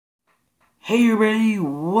Hey everybody,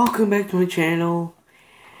 welcome back to my channel.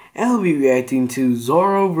 I'll be reacting to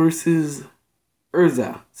Zoro versus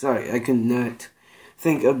Erza. Sorry, I could not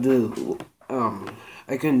think of the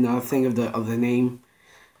name.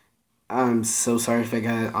 I'm so sorry if I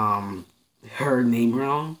got her name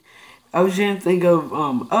wrong. I was trying to think of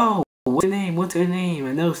oh, what's her name? What's her name?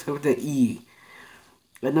 I know it starts with the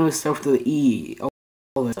E.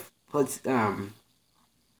 All that stuff.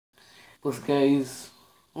 Plus guys,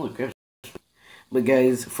 holy crap. But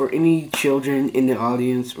guys, for any children in the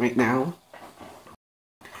audience right now,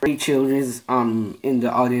 who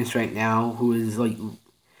is like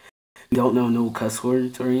don't know no cuss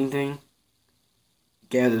words or anything,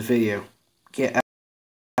 get out of this video. Get out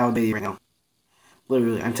of the video right now.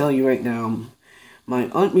 Literally, I'm telling you right now. My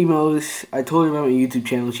Aunt Mimos, I told her about my YouTube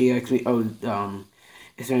channel. She asked me,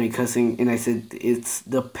 is there any cussing? And I said, it's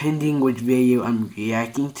depending which video I'm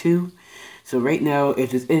reacting to. So right now,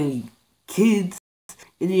 if there's any kids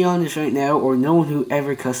in the audience right now, or no one who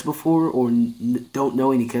ever cussed before, or don't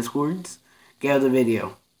know any cuss words, get out of the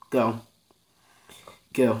video. Go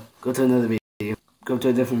to another video. Go to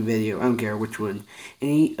a different video. I don't care which one.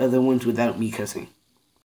 Any other ones without me cussing.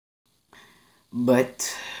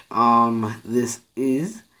 But, this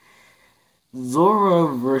is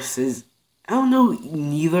Zoro versus, I don't know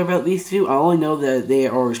neither about these two. I only know that they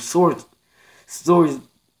are swords,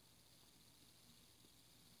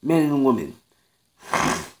 men and women.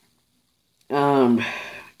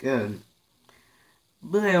 Good.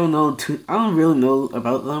 But I don't really know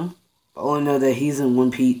about them. I only know that he's in One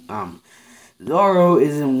Piece. Zoro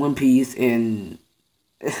is in One Piece, and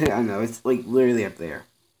I don't know, it's like literally up there.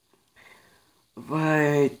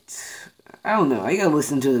 But I don't know. I gotta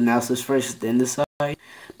listen to the analysis first, then decide.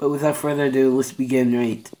 But without further ado, let's begin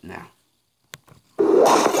right now.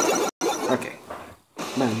 Okay.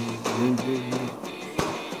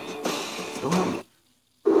 So help me.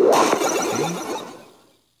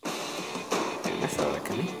 I saw that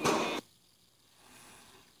coming.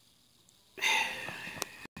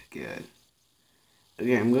 Good.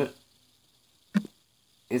 Okay, I'm good.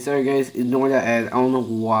 And sorry guys, ignore that ad. I don't know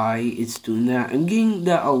why it's doing that. I'm getting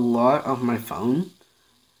that a lot off my phone.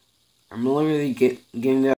 I'm literally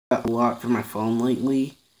getting that a lot from my phone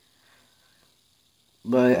lately.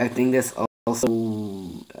 But I think that's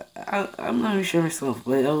also, I'm not even sure myself,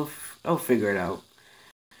 but I'll figure it out.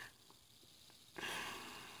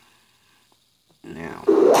 Now.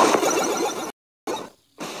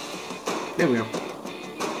 There we go.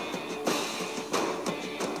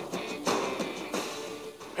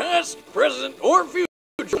 Past, present, or future,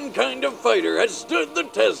 one kind of fighter has stood the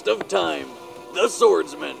test of time. The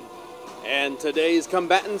swordsman. And today's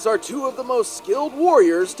combatants are two of the most skilled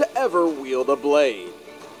warriors to ever wield a blade.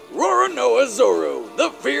 Roronoa Zoro, the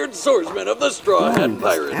feared swordsman of the Straw Hat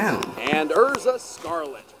Pirates. And Erza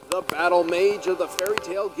Scarlet, the battle mage of the Fairy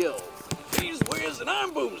Tail Guild. He's Wiz and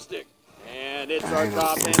I'm Boomstick. And it's our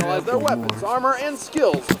job to analyze their weapons, armor, and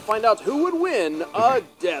skills to find out who would win a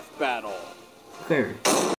death battle.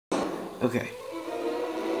 Okay.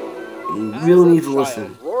 You really need to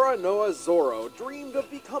listen. Roronoa Zoro dreamed of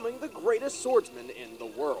becoming the greatest swordsman in the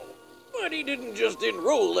world. But he didn't just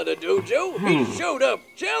enroll at a dojo. He showed up,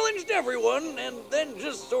 challenged everyone, and then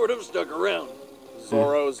just sort of stuck around.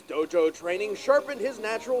 Zoro's dojo training sharpened his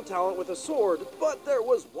natural talent with a sword, but there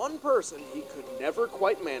was one person he could never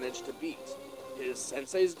quite manage to beat. His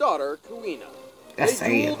sensei's daughter, Kuina. They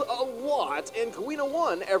dueled a lot, and Kuina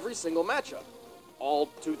won every single matchup. All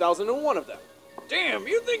 2,001 of them. Damn,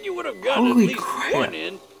 you think you would have gotten at least one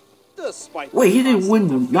in? Despite wait, he didn't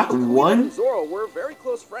win not one? And Zoro were very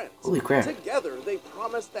close friends. Holy crap. Together, they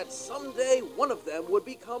promised that someday one of them would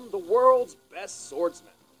become the world's best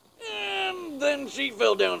swordsman. And then she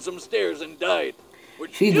fell down some stairs and died.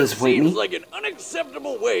 Which just seems like an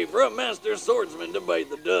unacceptable way for a master swordsman to bite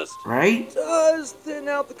the dust. Right? Does thin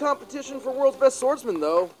out the competition for world's best swordsman,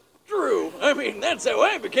 though. True. I mean, that's how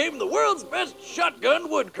I became the world's best shotgun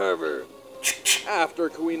woodcarver. After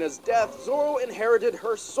Kuina's death, Zoro inherited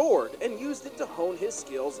her sword and used it to hone his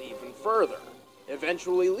skills even further,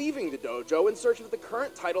 eventually leaving the dojo in search of the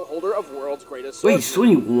current title holder of world's greatest swordsman,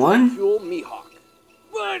 wait, 21? Mihawk.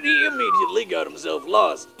 But he immediately got himself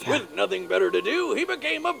lost. With nothing better to do, he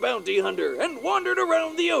became a bounty hunter and wandered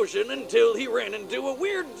around the ocean until he ran into a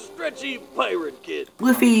weird, stretchy pirate kid.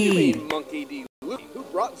 Luffy! You mean Monkey D. Luffy, who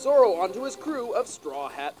brought Zoro onto his crew of Straw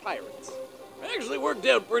Hat Pirates. Actually worked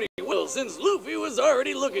out pretty well since Luffy was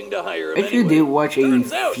already looking to hire him anyway. I actually did watch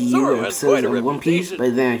a few episodes of One Piece,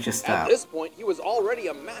 but then I just stopped. At this point, he was already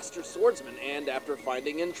a master swordsman, and after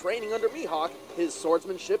finding and training under Mihawk, his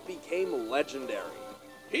swordsmanship became legendary.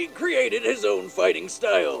 he created his own fighting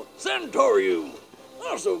style, Santoryu,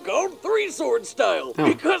 also called three-sword style,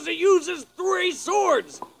 because he uses 3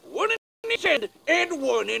 swords, one in each hand and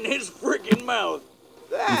one in his freaking mouth.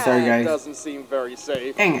 I'm sorry, guys. That doesn't seem very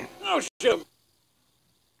safe. Dang it. Oh, shit.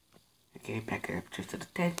 Okay, back up just a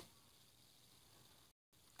 10.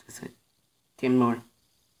 Just a 10 more.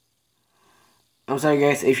 I'm sorry,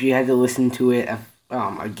 guys, if you had to listen to it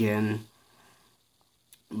again.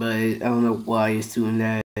 But I don't know why it's doing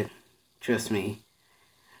that. Trust me.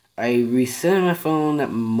 I reset my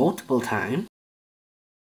phone multiple times.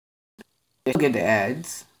 I get the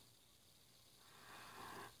ads.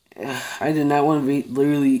 I did not want to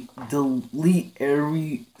literally delete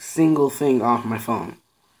every single thing off my phone.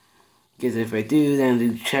 Because if I do, then I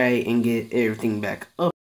have to try and get everything back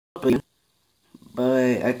up again.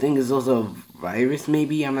 But I think it's also a virus,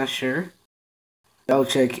 maybe. I'm not sure. I'll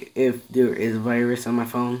check if there is a virus on my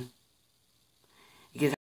phone.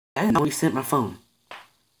 Because I didn't reset my phone.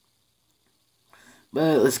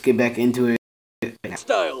 But let's get back into it.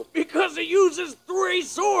 Style, because he uses 3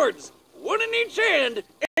 swords, one in each hand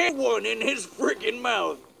and one in his freaking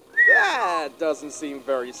mouth. That doesn't seem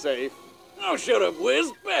very safe. Oh, shut up,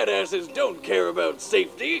 Wiz. Badasses don't care about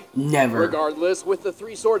safety. Never. Regardless, with the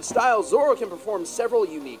 3-sword style, Zoro can perform several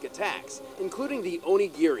unique attacks, including the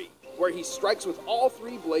Onigiri, where he strikes with all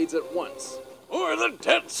 3 blades at once. Or the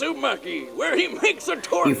Tatsumaki, where he makes a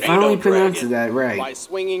tornado You finally dragon. pronounced that right. By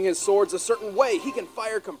swinging his swords a certain way, he can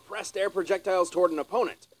fire compressed air projectiles toward an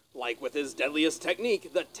opponent, like with his deadliest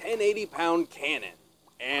technique, the 1080-pound cannon.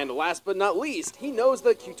 And last but not least, he knows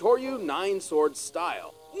the Kyutoryu 9-sword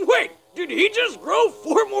style. Wait, did he just grow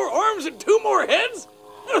 4 more arms and 2 more heads?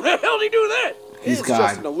 How the hell did he do that? He's It's God.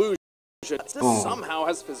 just an illusion. This somehow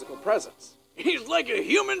has physical presence. He's like a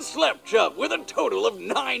human slap chop with a total of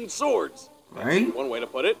 9 swords. Right? One way to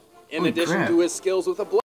put it. In Holy addition crap. to his skills with a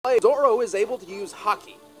blade, Zoro is able to use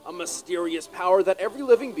Haki, a mysterious power that every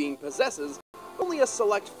living being possesses, but only a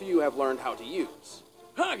select few have learned how to use.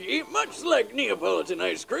 Hockey, much like Neapolitan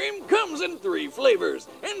ice cream, comes in 3 flavors,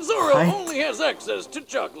 and Zoro What? only has access to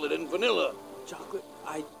chocolate and vanilla. Chocolate?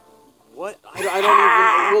 What? I don't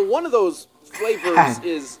even... Well, one of those flavors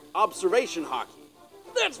is observation Haki.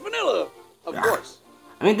 That's vanilla. Of course.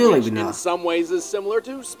 I do like Which vanilla. in some ways is similar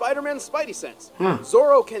to Spider-Man's Spidey sense. Hmm.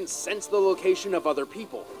 Zoro can sense the location of other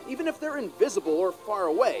people, even if they're invisible or far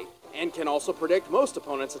away, and can also predict most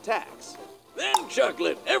opponents' attacks. Then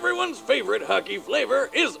chocolate, everyone's favorite hockey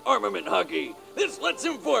flavor, is armament hockey. This lets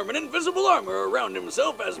him form an invisible armor around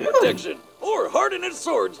himself as protection, or harden his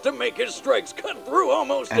swords to make his strikes cut through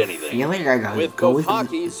almost I anything. feel like I gotta With go both with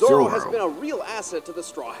Haki, Zoro has been a real asset to the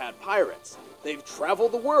Straw Hat Pirates. They've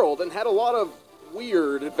traveled the world and had a lot of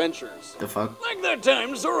weird adventures. The fuck? Like that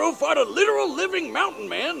time Zoro fought a literal living mountain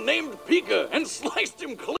man named Pika and sliced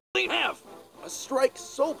him clean in half. A strike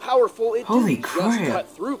so powerful it Holy didn't just crap. cut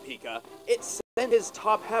through Pika, it sent his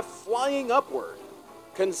top half flying upward.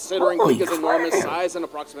 Considering Holy Pika's enormous crap. size and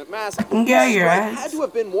approximate mass, Yeah, the your strike ass. had to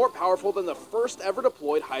have been more powerful than the first ever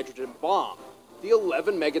deployed hydrogen bomb, the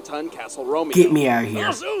 11-megaton Castle Romeo. Get me out of here.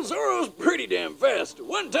 Also, Zoro's pretty damn fast.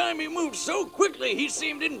 One time he moved so quickly he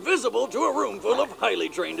seemed invisible to a room full of highly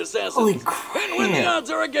trained assassins. Holy And when the crap.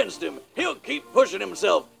 odds are against him, he'll keep pushing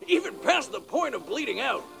himself, even past the point of bleeding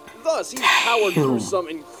out. Thus, he's powered Damn. through some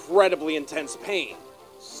incredibly intense pain,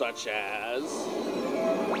 such as...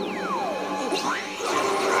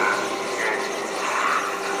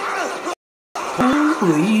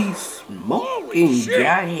 Holy smoking Holy shit!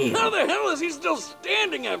 giant. How the hell is he still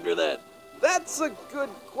standing after that? That's a good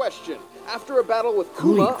question. After a battle with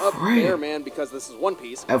Holy Kuma, a crap. bear man because this is One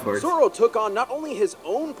Piece, Of course. Zoro took on not only his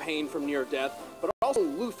own pain from near death, but also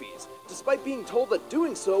Luffy's, despite being told that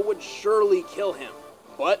doing so would surely kill him.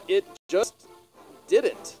 But it just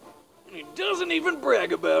didn't. And he doesn't even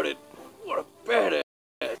brag about it. What a badass.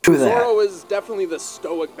 True that. Zoro is definitely the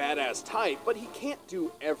stoic badass type, but he can't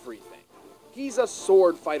do everything. He's a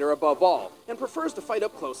sword fighter above all, and prefers to fight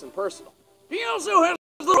up close and personal. He also has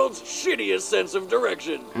the world's shittiest sense of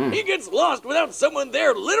direction. He gets lost without someone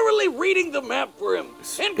there literally reading the map for him,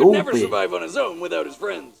 and could never Stupid. survive on his own without his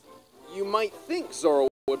friends. You might think Zoro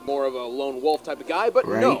would be more of a lone wolf type of guy, but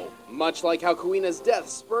Right. no. Much like how Kuina's death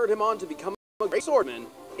spurred him on to become a great swordman,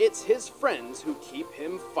 it's his friends who keep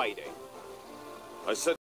him fighting. I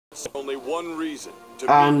said there's only one reason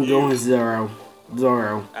to I'm beat going you. Zoro.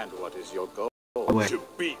 Zoro. And what is your goal? Wait. To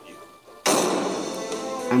beat you.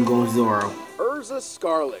 I'm going Zoro. Erza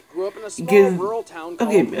Scarlet grew up in a small Give- rural town called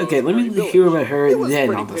Okay, let me Rosemary hear Village. about her It and was then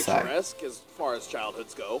pretty I'll decide. picturesque as far as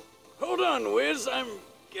childhoods go. Hold on, Wiz, I'm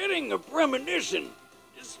getting a premonition.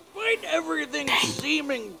 Despite everything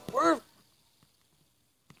seeming perfect,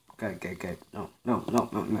 God.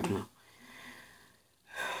 No.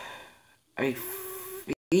 I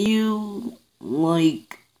feel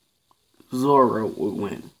like Zoro would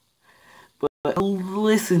win. But I'll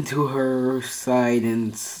listen to her side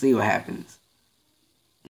and see what happens.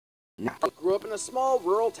 Grew up in a small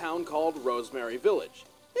rural town called Rosemary Village.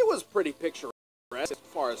 It was pretty picturesque as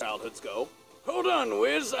far as childhoods go. Hold on,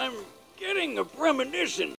 Wiz. I'm getting a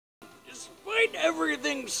premonition. Despite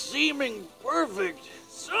everything seeming perfect,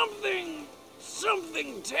 something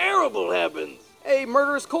terrible happens. A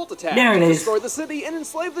murderous cult attack There it is. destroyed the city and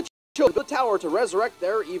enslaved the children of the tower to resurrect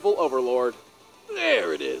their evil overlord.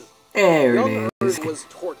 There it is. There Young it is. Erza was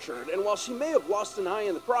tortured, and while she may have lost an eye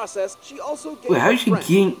in the process, she also gave Wait, how her did she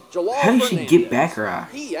friend, Jalal how did she get Fernandez. back her eye?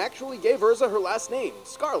 He actually gave Erza her last name,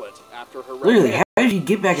 Scarlet, after her red Literally, hair. how did she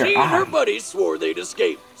get back her She and her eye? buddies swore they'd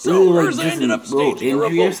escape, so Literally, like, Erza just ended a up little staging a injury or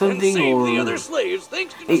revolt and something, saved the or- other slaves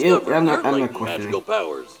thanks to Hey, yo, discovering her I'm not latent questioning. magical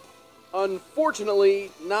powers.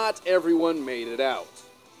 Unfortunately, not everyone made it out.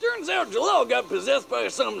 Turns out Jalal got possessed by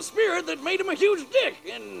some spirit that made him a huge dick,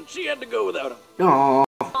 and she had to go without him. Aww.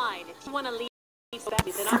 Fine, if you want to leave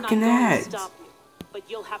badly, then I'm not Frickin' going ads. to stop you. But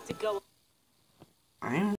you'll have to go.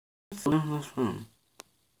 I'm still on this phone.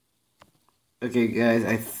 Okay, guys,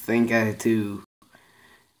 I think I had to.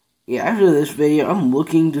 Yeah, after this video, I'm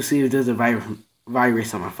looking to see if there's a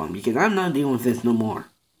virus on my phone because I'm not dealing with this no more.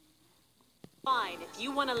 Fine, if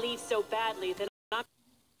you want to leave so badly, then I'm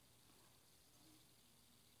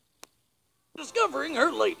Discovering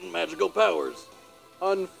her latent magical powers.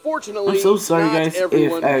 Unfortunately, I'm so sorry, not guys, if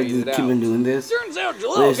everyone I made it keep on out. doing this. Turns out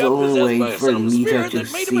Jalal There's got the only possessed way by for some me to spirit actually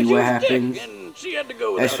that made him see a what huge happens. dick, and she had to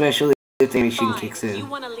go without him. Especially if the animation fine. kicks If you in.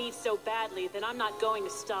 want to leave so badly, then I'm not going to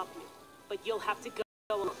stop you. But you'll have to go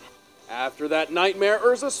alone. After that nightmare,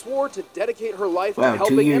 Erza swore to dedicate her life Wow, to 2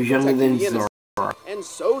 helping years and younger protecting than the innocent, Zoro. and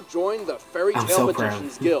so joined the Fairy I'm Tale so proud.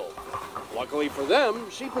 Magicians Guild. Luckily for them,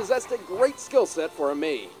 she possessed a great skill set for a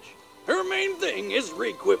mage. Her main thing is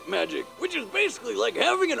requip magic, which is basically like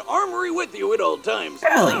having an armory with you at all times,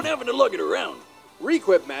 Really? without having to lug it around.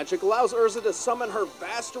 Requip magic allows Erza to summon her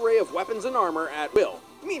vast array of weapons and armor at will,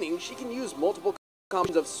 meaning she can use multiple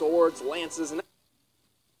combinations of swords, lances, and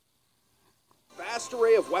vast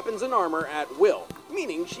array of weapons and armor at will,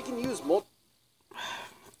 meaning she can use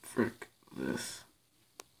Frick this.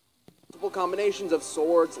 multiple combinations of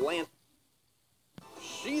swords, lances.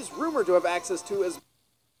 She's rumored to have access to as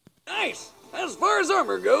Nice! As far as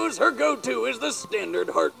armor goes, her go-to is the standard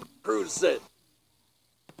Heart Cruise set.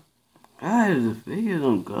 Guys, the video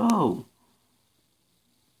don't go.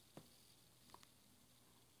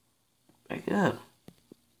 Back up.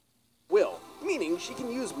 will, meaning she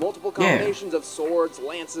can use multiple combinations of swords,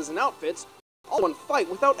 lances, and outfits all in one fight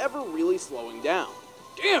without ever really slowing down.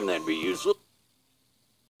 Damn, that'd be useful.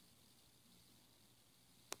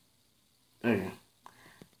 Okay.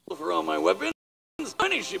 For all my weapons.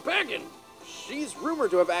 Honey, she packing. She's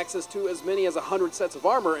rumored to have access to as many as 100 sets of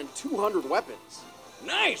armor and 200 weapons.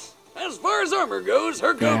 Nice! As far as armor goes,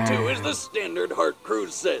 her go-to is the standard Heart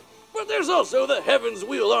Cruise set. But there's also the Heaven's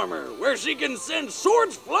Wheel armor, where she can send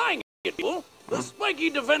swords flying at people, the spiky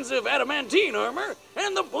defensive adamantine armor,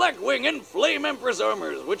 and the Black Wing and Flame Empress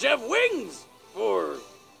armors, which have wings for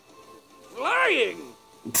flying.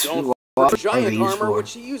 Don't What forget are giant these armor, for? which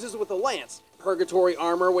she uses with a lance, purgatory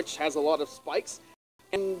armor, which has a lot of spikes,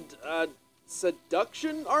 and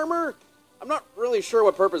seduction armor? I'm not really sure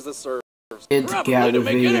what purpose this serves. It's Probably got to the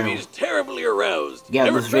make video. enemies terribly aroused. Yeah,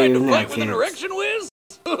 Ever this tried to video now, fight with an kids. erection, Wiz?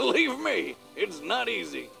 Believe me, it's not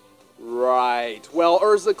easy. Right. Well,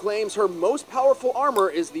 Erza claims her most powerful armor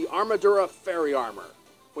is the Armadura Fairy Armor,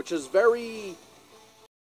 which is very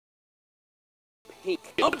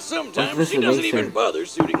pink. But sometimes this she doesn't eraser? even bother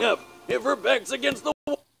suiting up. If her back's against the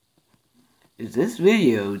wall, Is this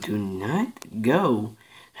video do not go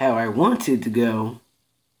how I want it to go?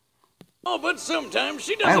 but sometimes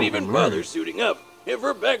she I doesn't don't even remember. bother suiting up. If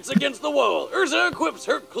her back's against the wall, Erza equips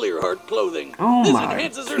her Clear Heart clothing. Oh This my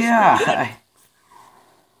enhances her speed and god.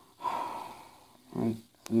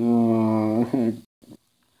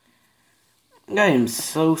 I am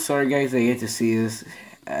so sorry, guys. I get to see this.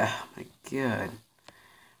 Oh my god.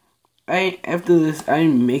 After this,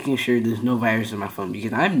 I'm making sure there's no virus on my phone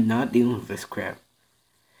because I'm not dealing with this crap.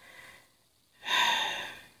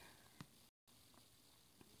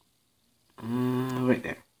 Right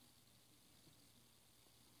there.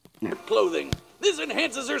 clothing. This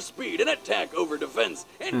enhances her speed and attack over defense,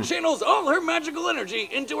 and channels all her magical energy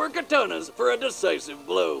into her katanas for a decisive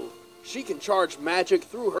blow. She can charge magic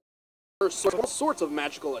through her all sorts of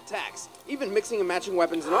magical attacks, even mixing and matching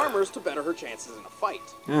weapons and armors to better her chances in a fight.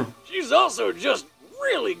 Yeah. She's also just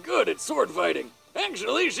really good at sword fighting.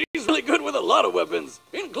 Actually, she's really good with a lot of weapons,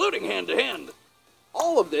 including hand-to-hand.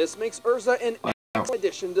 All of this makes Erza an excellent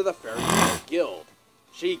addition to the Fairy Tail Guild.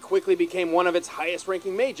 She quickly became one of its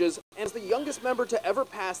highest-ranking mages and is the youngest member to ever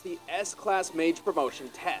pass the S-Class Mage promotion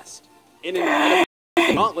test. In an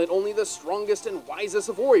incredible gauntlet, only the strongest and wisest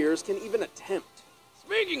of warriors can even attempt.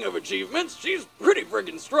 Speaking of achievements, she's pretty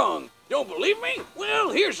friggin' strong. Don't believe me?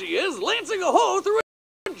 Well, here she is, lancing a hole through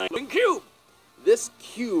a giant cube. This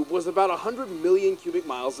cube was about 100 million cubic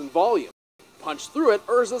miles in volume. Punched through it,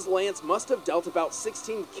 Erza's lance must have dealt about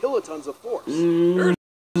 16 kilotons of force.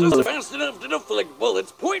 Erza's fast enough to deflect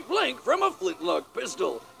bullets point blank from a flintlock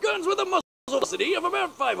pistol. Guns with a muzzle velocity of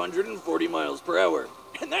about 540 miles per hour.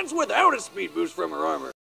 And that's without a speed boost from her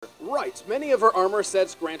armor. Right, many of her armor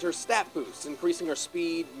sets grant her stat boosts, increasing her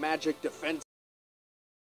speed, magic, defense,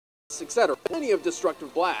 etc. Plenty of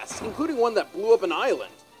destructive blasts, including one that blew up an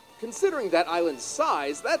island. Considering that island's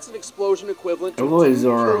size, that's an explosion equivalent to 2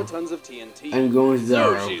 kilotons of TNT. I'm going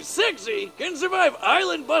Zoro. So she's sexy, can survive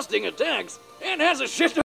island-busting attacks, and has a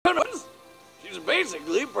shit ton of guns. She's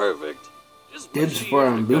basically perfect. Just Dibs for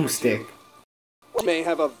a boomstick. She may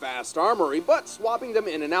have a vast armory, but swapping them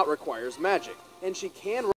in and out requires magic, and she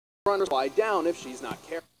can run or slide down if she's not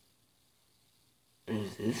careful.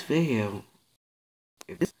 There's this video.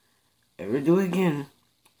 If this ever do it again,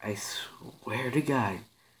 I swear to God,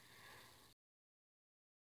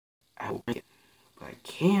 I will make it. But I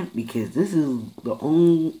can't because this is the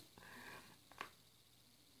only...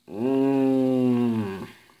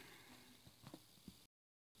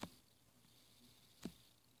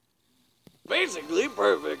 Basically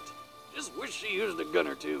perfect. Just wish she used a gun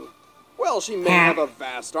or two. Well, she may have a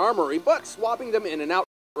vast armory, but swapping them in and out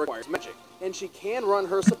requires magic, and she can run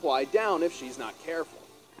her supply down if she's not careful.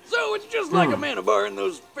 So it's just like a mana bar in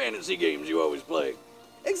those fantasy games you always play.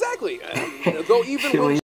 Exactly. Though even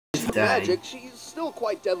when she's magic, she's still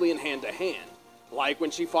quite deadly in hand-to-hand. Like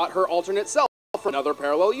when she fought her alternate self from another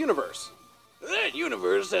parallel universe. That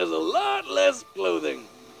universe has a lot less clothing.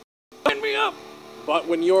 Sign me up! But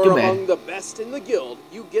when you're among the best in the guild,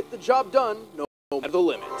 you get the job done, no matter the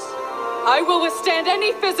limits. I will withstand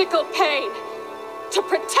any physical pain to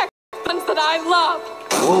protect the ones that I love.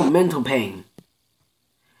 Oh, mental pain.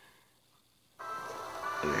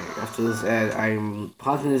 Okay, after this ad, I'm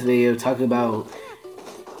pausing this video talking about...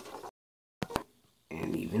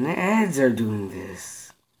 And even the ads are doing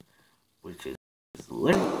this. Which is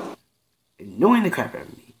literally annoying the crap out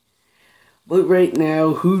of me. But right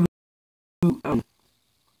now,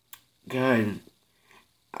 God,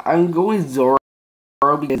 I'm going Zoro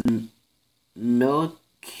because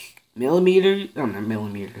millimeters? Oh, not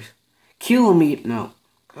millimeters. Kilometer? No.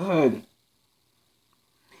 God.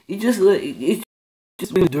 It's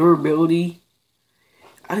just durability.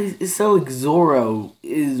 It's so like Zoro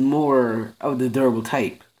is more of the durable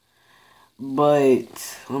type.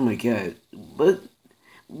 But, oh my God. But,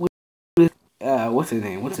 with what's his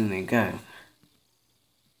name? God.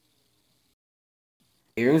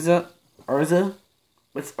 Erza?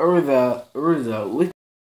 What's Erza? With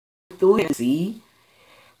the way I see,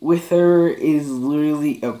 with her is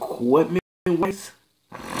literally equipment-wise,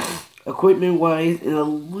 and a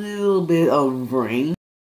little bit of range.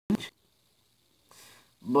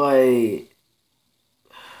 But,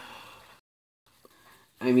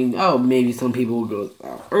 I mean, maybe some people will go with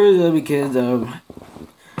Erza because of,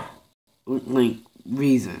 like,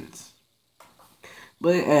 reasons.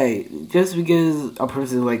 But hey, just because a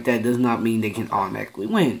person is like that does not mean they can automatically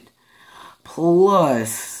win.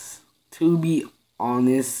 Plus, to be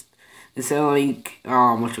honest, it sounds like,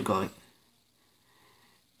 what you call it?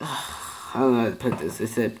 I don't know how to put this. It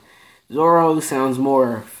said, Zoro sounds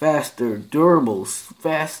more faster, durable,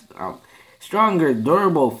 stronger,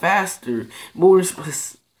 durable, faster, much,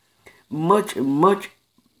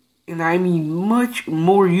 and I mean much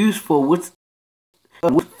more useful with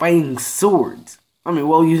fighting swords.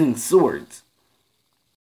 Using swords.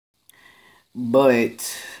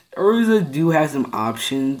 But Erza do have some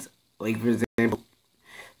options, like for example,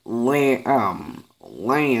 lance.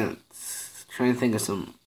 Trying to think of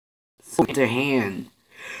some to hand.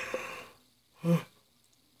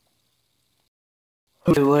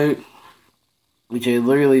 Which I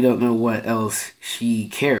literally don't know what else she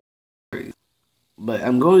carries. But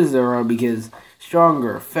I'm going to Zoro because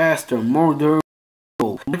stronger, faster, more durable.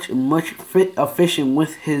 Much efficient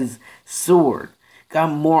with his sword. Got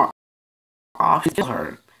more options to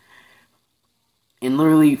her. And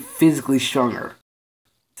literally physically stronger.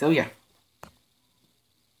 So yeah.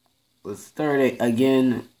 Let's start it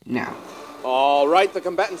again now. Alright, the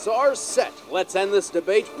combatants are set. Let's end this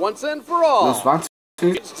debate once and for all. No sponsors.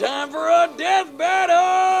 It's time for a death battle!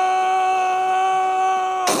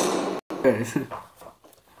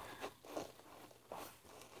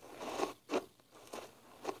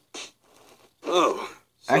 Oh,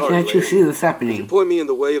 I sorry, can actually lady. see this Could you happening. point me in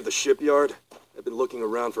the way of the shipyard? I've been looking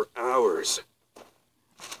around for hours.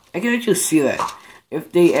 I can actually see that.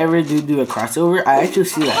 If they ever do a crossover, I actually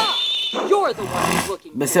see that. You're the one who's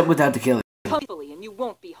looking But except without the killing. comfortably, and you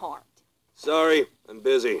won't be harmed. Sorry, I'm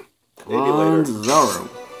busy. Come Maybe on, later. Zoro.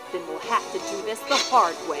 Then we'll have to do this the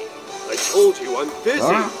hard way. I told you, I'm busy.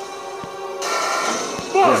 Zoro?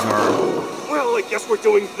 Fuck! Zoro. Well, I guess we're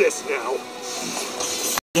doing this now.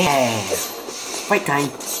 Yeah. Fight time.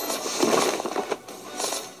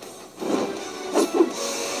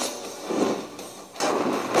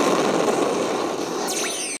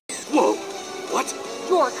 Whoa! What?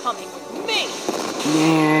 You're coming with me!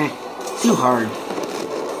 Nah. Too hard.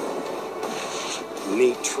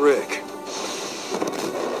 Neat trick.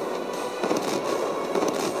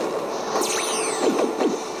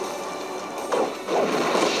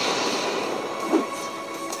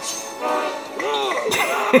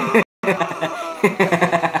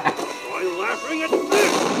 Why laughing at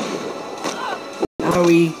this?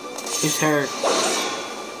 Zoe. It's her.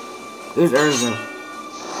 There's Erza.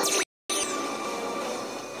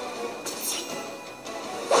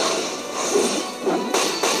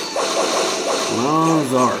 Come on,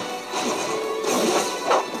 Zoro.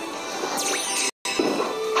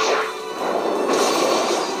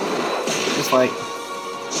 Just fight.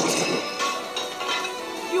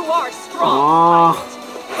 You are strong!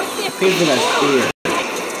 Aww. But this Pay for that spear.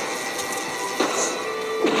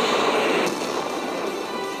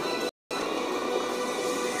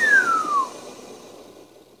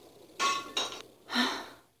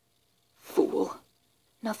 fool.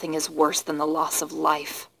 Nothing is worse than the loss of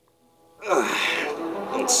life.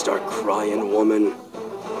 Don't start crying, woman.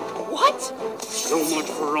 What? So much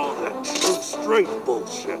for all that brute strength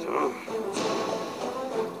bullshit, huh?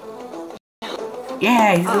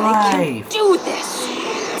 Yeah, he's I alive. can do this!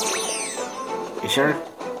 You sure?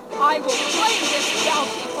 I will claim this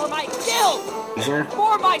bounty for my guild! You sure?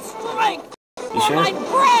 For my strength! You For sure? my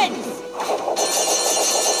friends!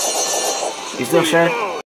 You still sure?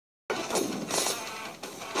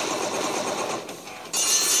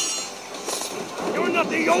 You're not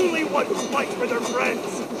the only one who fights for their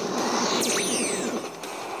friends!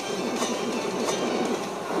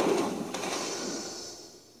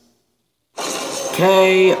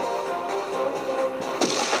 Okay.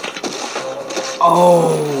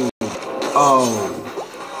 Oh. Oh.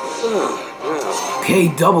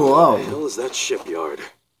 Okay, double What O. the hell is that shipyard?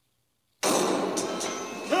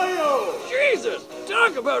 Jesus!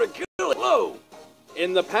 Talk about a killer blow!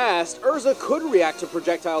 In the past, Erza could react to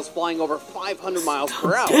projectiles flying over 500 miles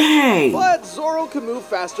per hour, Dang. but Zoro could move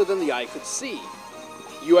faster than the eye could see.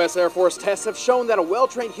 U.S. Air Force tests have shown that a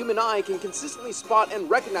well-trained human eye can consistently spot and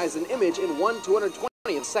recognize an image in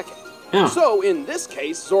 1/220th second. Yeah. So, in this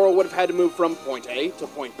case, Zoro would have had to move from point A to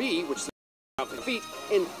point B, which is 1,000 feet,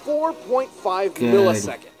 in 4.5 Good.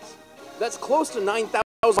 milliseconds. That's close to 9,000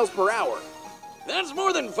 miles per hour. That's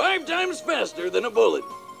more than 5 times faster than a bullet.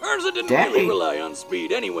 Erza didn't Dang. really rely on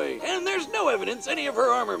speed anyway, and there's no evidence any of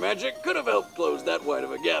her armor magic could have helped close that wide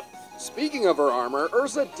of a gap. Speaking of her armor,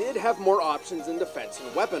 Erza did have more options in defense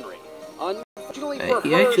and weaponry. Unfortunately for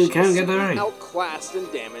You her, actually she kinda was get that simply right. outclassed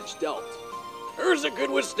in damage dealt. Erza could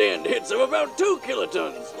withstand hits of about 2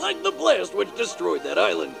 kilotons, like the blast which destroyed that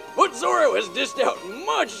island. But Zoro has dished out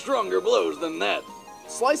much stronger blows than that.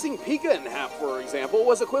 Slicing Pika in half, for example,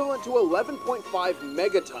 was equivalent to 11.5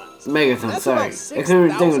 megatons. Megaton, That's sorry. about I couldn't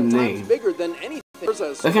think of 6,000 the times name. bigger than anything Erza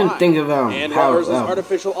has I couldn't fought. think of And how while Erza's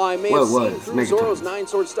artificial eye may what have it seen was, through megatons. Zoro's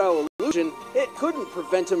 9-sword style illusion, it couldn't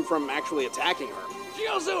prevent him from actually attacking her. She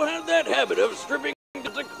also had that habit of stripping to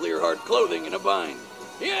clear hard clothing in a bind.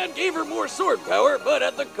 Yeah, it gave her more sword power, but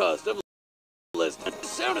at the cost of less. It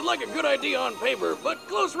sounded like a good idea on paper, but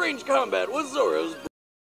close-range combat was Zoro's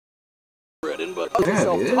bread and butter. He's Yeah, it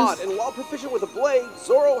self-taught, is. and while proficient with a blade,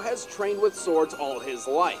 Zoro has trained with swords all his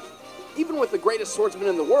life. Even with the greatest swordsman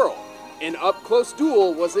in the world, an up-close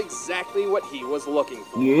duel was exactly what he was looking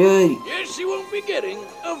for. Really? Yes, she won't be getting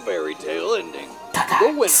a fairy tale ending. The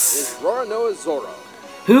winner is Roronoa Zoro.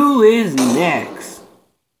 Who is next?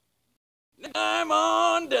 I'm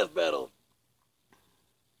on Death Battle.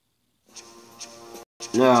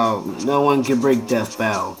 No, no one can break Death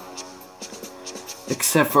Battle.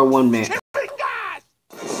 Except for one man. Hey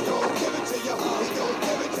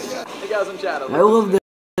guys, I'm Shadow. I love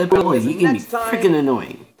Deadpool. He can be Next time- freaking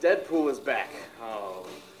annoying. Deadpool is back. Oh,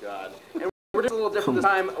 God. And we're just a little different this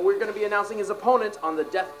time. We're going to be announcing his opponent on the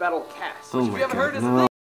Death Battle cast. Oh Which, if my you haven't heard, God, is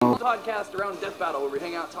no. a podcast around Death Battle where we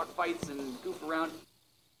hang out, talk fights, and goof around.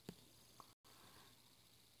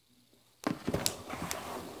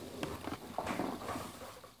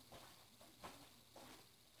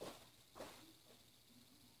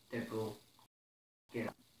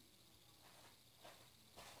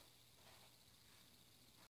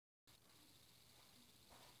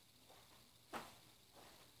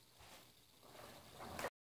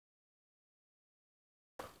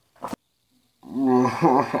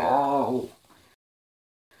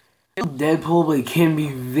 Deadpool, but it can be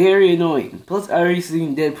very annoying. Plus, I already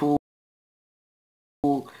seen Deadpool,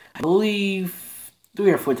 I believe,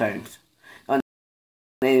 3 or 4 times on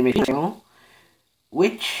the animation channel,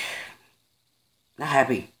 which, not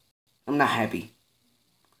happy. I'm not happy.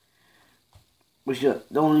 Which the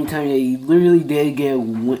only time they literally did get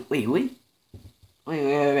wait. I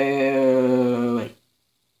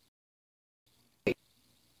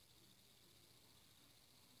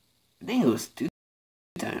think it was 2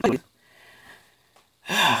 times.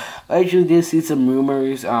 I actually did see some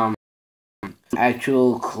rumors,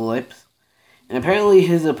 actual clips, and apparently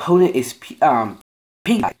his opponent is Pinkie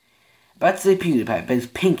Pie. About to say PewDiePie, but it's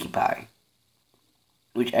Pinkie Pie,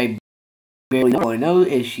 which I barely know. All I know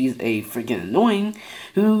is she's a freaking annoying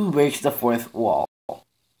who breaks the fourth wall.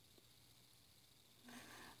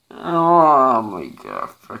 Oh my god,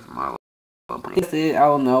 freaking my love. That's it, I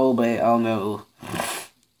don't know, but I don't know.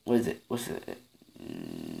 What is it? What's it?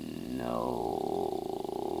 No.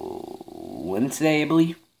 Wednesday, I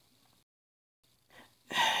believe.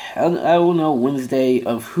 I don't know Wednesday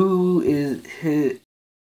of who is his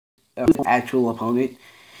actual opponent.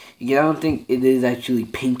 Again, I don't think it is actually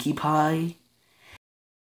Pinkie Pie.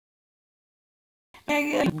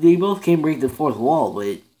 They both can break the fourth wall,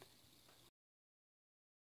 but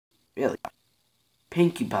really,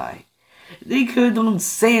 Pinkie Pie. They could have done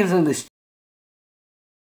sayings on this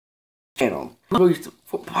channel.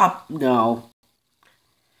 No.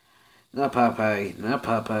 Not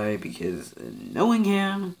Popeye, because knowing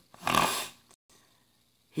him,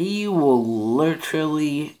 he will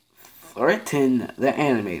literally threaten the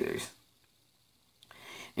animators.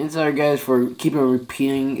 And sorry guys for keeping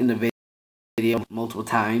repeating in the video multiple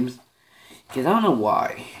times, because I don't know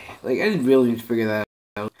why. Like, I really need to figure that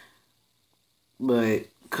out. But,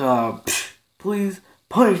 please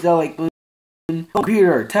punch that like button,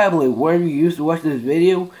 computer, tablet, wherever you used to watch this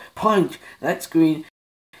video, punch that screen.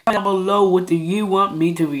 Down below what do you want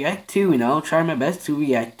me to react to, and I'll try my best to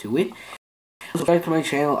react to it. Subscribe to my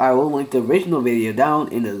channel. I will link the original video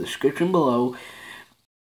down in the description below.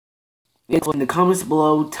 And in the comments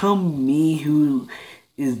below, tell me who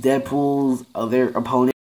is Deadpool's other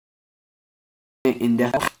opponent in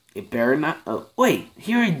Death. It better not. Oh, wait,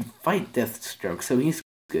 he already fight Deathstroke, so he's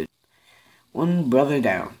good. One brother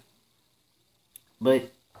down.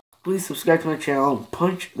 But please subscribe to my channel.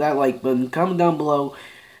 Punch that like button. Comment down below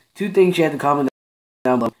 2 things you have to comment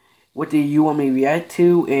down below. What do you want me to react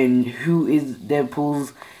to, and who is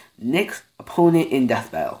Deadpool's next opponent in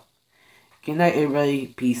Death Battle? Good night, everybody.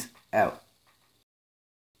 Peace out.